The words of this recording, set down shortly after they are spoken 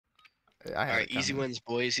I had Alright, it easy coming. wins,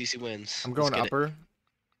 boys. Easy wins. I'm going Let's get upper.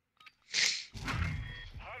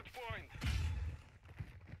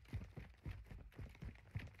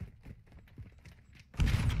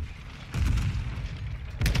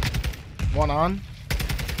 One on.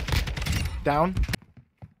 Down.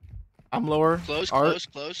 I'm lower. Close, Art. close,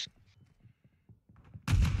 close.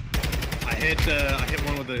 I hit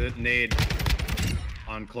one with a nade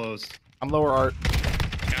on close. I'm lower art.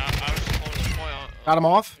 Yeah, I was just holding the point on. Got him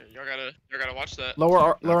off. Y'all gotta watch that. Lower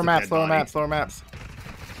art, That's lower a maps, dead lower body. maps, lower maps.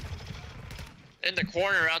 In the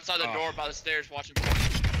corner, outside the door, by the stairs, watching.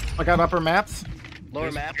 I got upper maps. Lower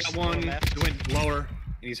There's maps. got Lower one maps. went lower, and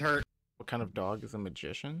he's hurt. What kind of dog is a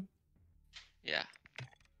magician? Yeah.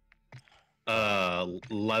 A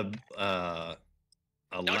Don't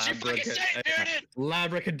you fucking say it, Bearded!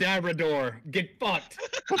 Labracadabrador. Get fucked.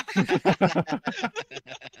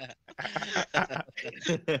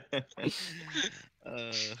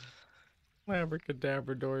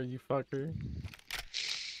 Abracadabrador, you fucker.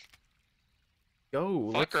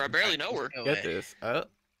 Go. Fuck her, I barely know her. No Get way. this.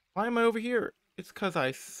 Why am I over here? It's cause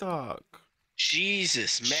I suck.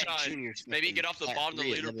 Jesus, Matt Shine. Jr. Maybe get off the bottom of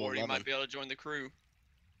the leaderboard, you might be able to join the crew.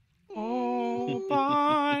 All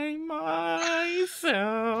by myself.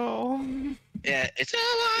 Yeah, it's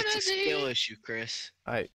a skill issue, Chris.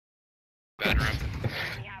 Alright. Bad round.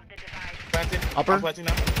 Upper? Hold me.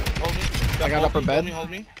 I got upper bed. Hold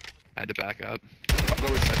me. I had to back up. Go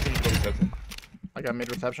reception. Go reception. I got mid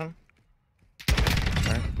reception.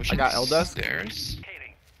 Alright. I got L desk. Stairs.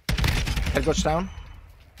 Head glitch down.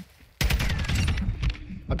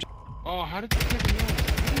 Oh, how did you get me?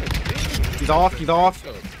 He's off, he's off.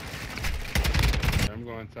 I'm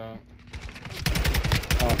going top.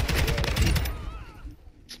 Oh.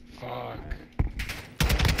 Fuck.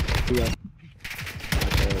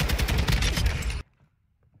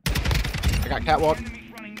 I got catwalk.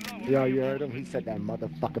 Yo, you heard him? He said that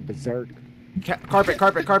motherfucker berserk. Carpet,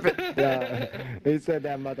 carpet, carpet. Yeah, he said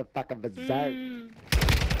that motherfucker berserk.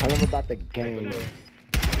 Tell him about the game.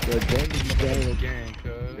 The game is the game. Gang,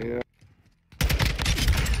 cuz. Yeah.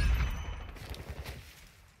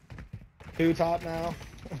 Two top now.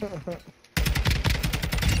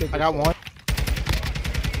 I got one.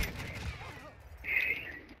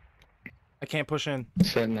 I can't push in.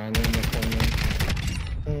 Sitting on in the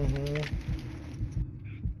corner.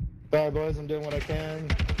 Sorry, boys. I'm doing what I can.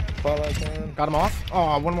 All I can. Got him off.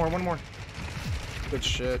 Oh, one more, one more. Good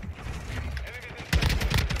shit.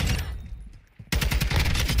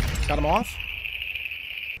 Got him off.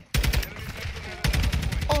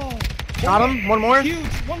 Oh! Got him. One more. Huge!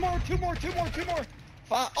 One more, two more.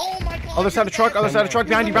 Oh my god! Other side of truck, other side of truck,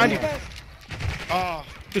 behind you, behind you. Oh.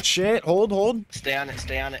 Good shit. Hold, hold. Stay on it,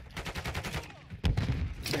 stay on it.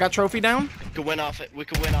 I got trophy down. We could win off it. We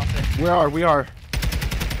could win off it. We are, we are.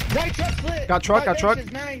 White truck lit! Got truck, got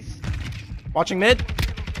truck. Nice. Watching mid.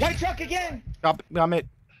 White truck again! Got mid.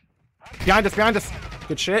 Behind us, behind us.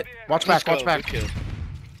 Good shit. Watch back, watch back. Good kill.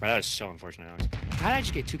 Bro, that was so unfortunate, Alex. How did I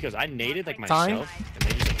just get 2 kills? I naded like Time. myself, and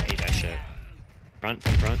they just like ate that shit. Front,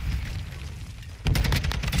 front.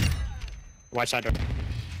 White side door.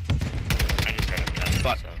 I just grabbed that.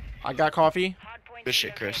 Fuck. So. I got coffee. Good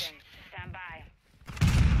shit, Chris.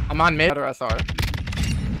 I'm on mid. Better SR.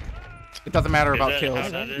 It doesn't matter about that kills. how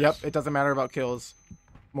that is? Yep, it doesn't matter about kills.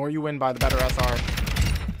 More you win by, the better SR. I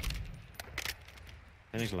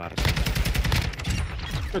think there's a lot of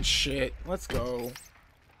stuff. Good shit. Let's go.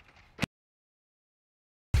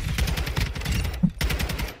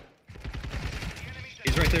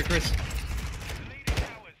 He's right there, Chris.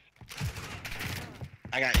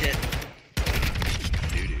 I got hit.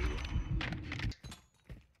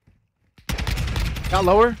 Got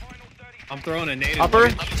lower. I'm throwing a nade. Upper.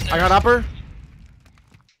 I got upper.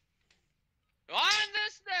 On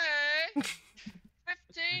this day,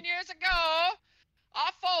 15 years ago,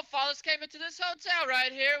 our forefathers came into this hotel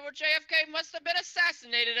right here where JFK must have been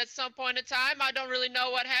assassinated at some point in time. I don't really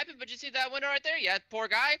know what happened, but you see that window right there? Yeah, poor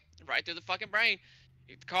guy, right through the fucking brain.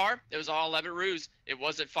 The car, it was all elaborate ruse. It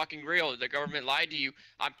wasn't fucking real. The government lied to you.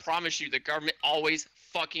 I promise you, the government always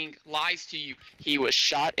fucking lies to you. He was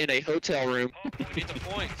shot in a hotel room. We need the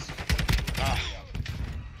points.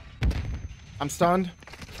 I'm stunned.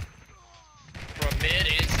 From mid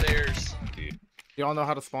and stairs. Y'all know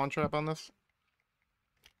how to spawn trap on this?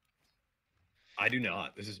 I do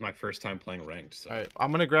not. This is my first time playing ranked. So. Alright,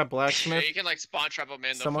 I'm gonna grab Yeah, blacksmith. you can like spawn trap them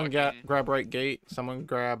in the Someone fucking... grab right gate. Someone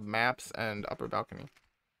grab maps and upper balcony.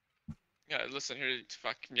 Yeah, listen here,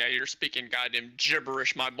 fucking yeah, you're speaking goddamn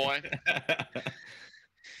gibberish, my boy.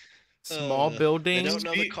 Small They building. don't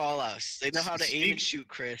know the call outs. They know how to aim and shoot,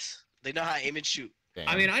 Chris. They know how to aim and shoot. Damn.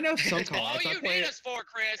 I mean, I know some That's all callouts. I you play, need us for,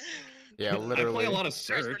 Chris. yeah, I literally. play a lot of Chris,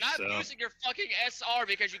 we're search, not so. boosting your fucking SR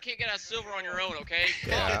because you can't get a silver on your own, okay?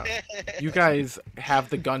 Yeah. You guys have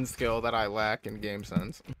the gun skill that I lack in game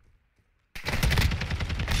sense.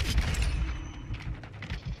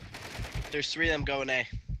 There's 3 of them going A.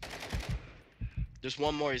 There's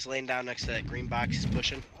one more. He's laying down next to that green box. He's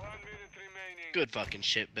pushing. Good fucking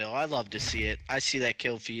shit, Bill. I love to see it. I see that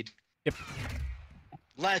kill feed. Yep.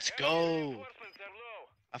 Let's go.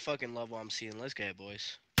 I fucking love what I'm seeing. Let's get it,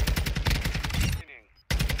 boys.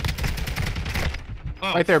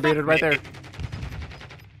 Oh, Right there, fuck bearded, right me. there.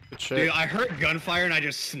 Good shit. Dude, I heard gunfire and I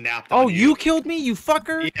just snapped. Oh, on you killed me, you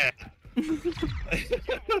fucker! Yeah.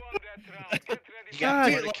 You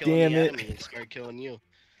God got bored of killing damn the it. enemy and started killing you.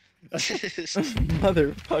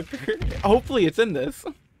 Motherfucker. Hopefully it's in this.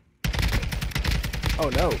 Oh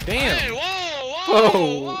no. Damn. Hey,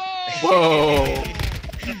 whoa! Whoa.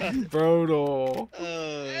 Brutal.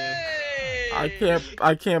 Hey!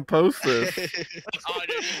 I can't post this. Oh,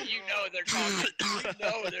 dude, you know they're talking. You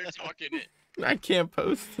know they're talking it. I can't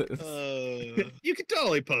post this. You could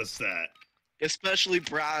totally post that. Especially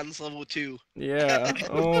bronze level 2. Yeah.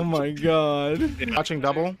 Oh my god. Watching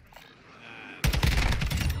double.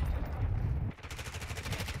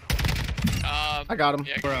 I got him.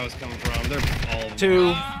 Yeah, Where I was coming from, they're all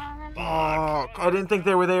 2. Fuck. Oh, I didn't think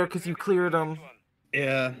they were there because you cleared them.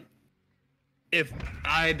 Yeah. If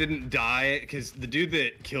I didn't die, because the dude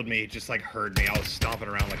that killed me just like heard me. I was stomping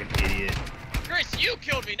around like an idiot. Chris, you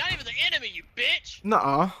killed me, not even the enemy, you bitch!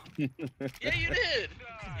 Nuh-uh. Yeah, you did!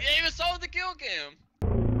 You even saw the kill cam!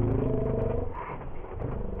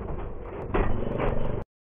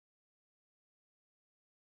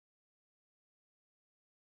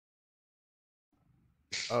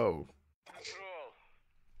 Oh.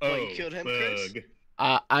 Oh, you killed him, Chris? bug.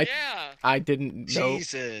 Yeah! I didn't know.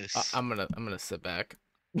 Jesus. I'm gonna sit back.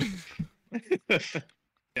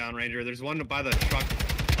 Down Ranger. There's one by the truck,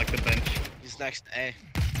 like the bench. He's next to A.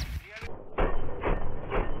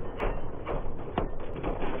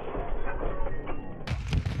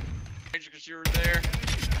 Because you were there.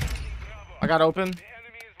 I got open.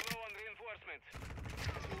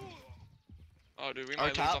 Oh, dude, we Our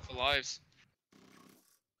might lose top. off the lives.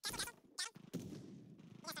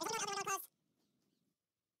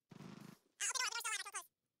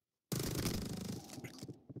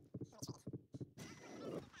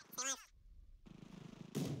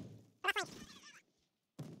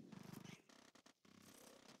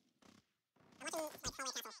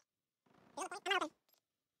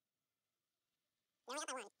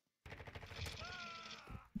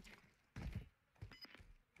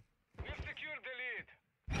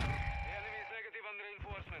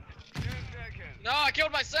 No, I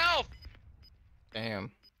killed myself! Damn.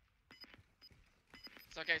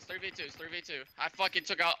 It's okay, it's 3v2, it's 3v2. I fucking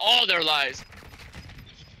took out all their lives.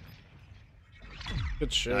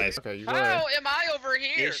 Good shit. Nice. Okay, you go How ahead. am I over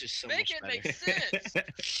here? It's just so Make much it make better.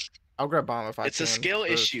 sense. I'll grab bomb if I It's can. a skill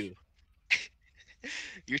first. issue.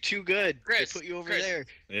 You're too good. Chris, They put you over Chris. there.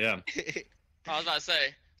 Yeah. I was about to say,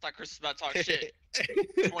 I thought Chris was about to talk shit.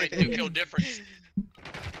 22 kill difference.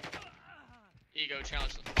 Ego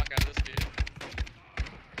challenge the fuck out of this dude.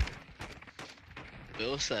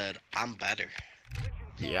 Bill said, I'm better.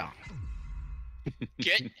 Yeah.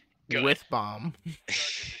 Get good. With bomb.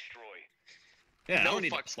 Yeah. I No don't need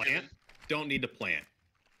to fucks plant. given. Don't need to plant.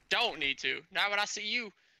 Don't need to. Not when I see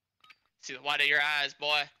you. See the white of your eyes,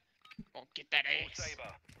 boy. Won't get that ass.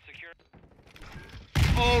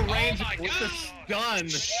 Oh, Ranger my with the God.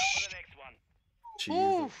 stun.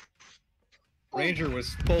 Jesus. Ranger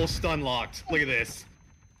was full stun locked. Look at this.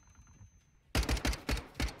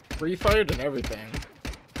 Free fired and everything.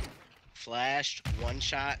 Flashed, one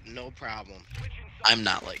shot, no problem. I'm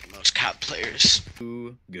not like most CoD players.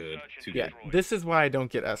 Too good. Too Yeah, good. this is why I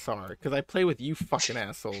don't get SR, because I play with you fucking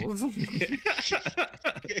assholes.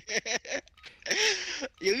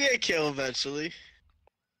 You'll get a kill eventually.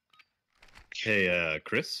 Hey,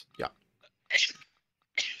 Chris.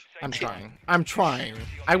 I'm trying. I'm trying.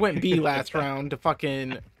 I went B last round to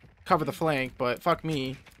fucking cover the flank, but fuck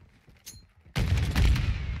me.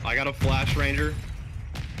 I got a flash, Ranger.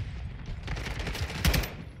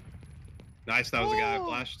 Nice, that was the guy I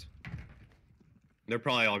flashed. They're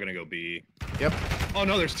probably all gonna go B. Yep. Oh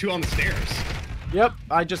no, there's 2 on the stairs. Yep,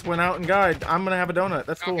 I just went out and guide. I'm gonna have a donut.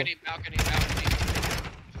 That's cool. Balcony, balcony, balcony.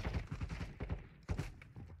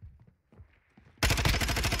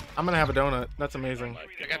 I'm gonna have a donut. That's amazing.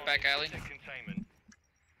 I got back alley.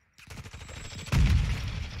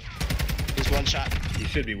 He's one shot. He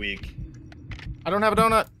should be weak. I don't have a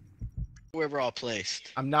donut. Where we're all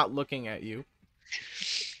placed. I'm not looking at you.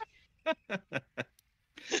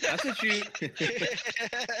 That's what you.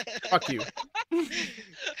 Fuck you.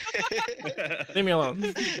 Leave me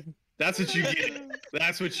alone. That's what you get.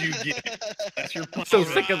 That's what you get. That's your. I'm so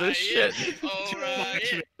sick of this shit.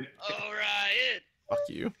 Orion. Orion. Fuck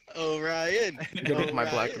you. Orion. Get with my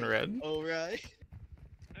black and red. Orion.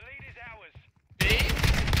 B.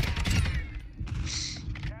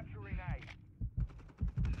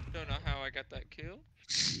 Don't know how I got that kill.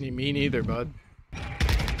 Me neither, bud.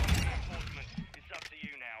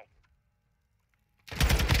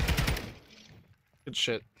 Good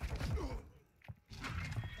shit.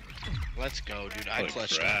 Let's go, dude. I Holy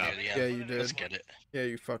clutched crap. up near the end. Yeah, you did. Let's get it. Yeah,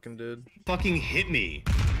 you fucking did. Fucking hit me.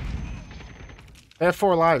 They have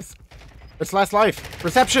 4 lives. It's last life.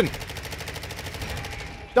 Reception.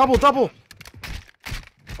 Double.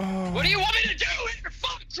 Oh. What do you want me to do here?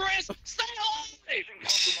 Fuck, Chris! Stay alive!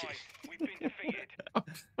 I'm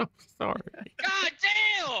so sorry. God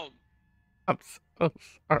damn! I'm so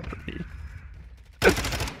sorry.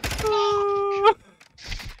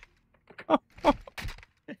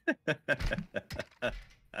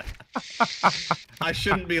 I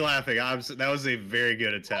shouldn't be laughing. That was a very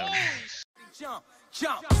good attempt. Jump,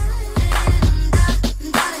 jump.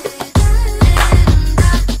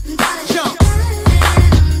 Jump.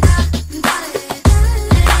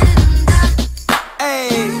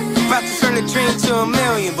 Hey, about to turn a dream to a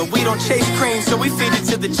million, but we don't chase cream, so we feed it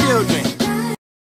to the children.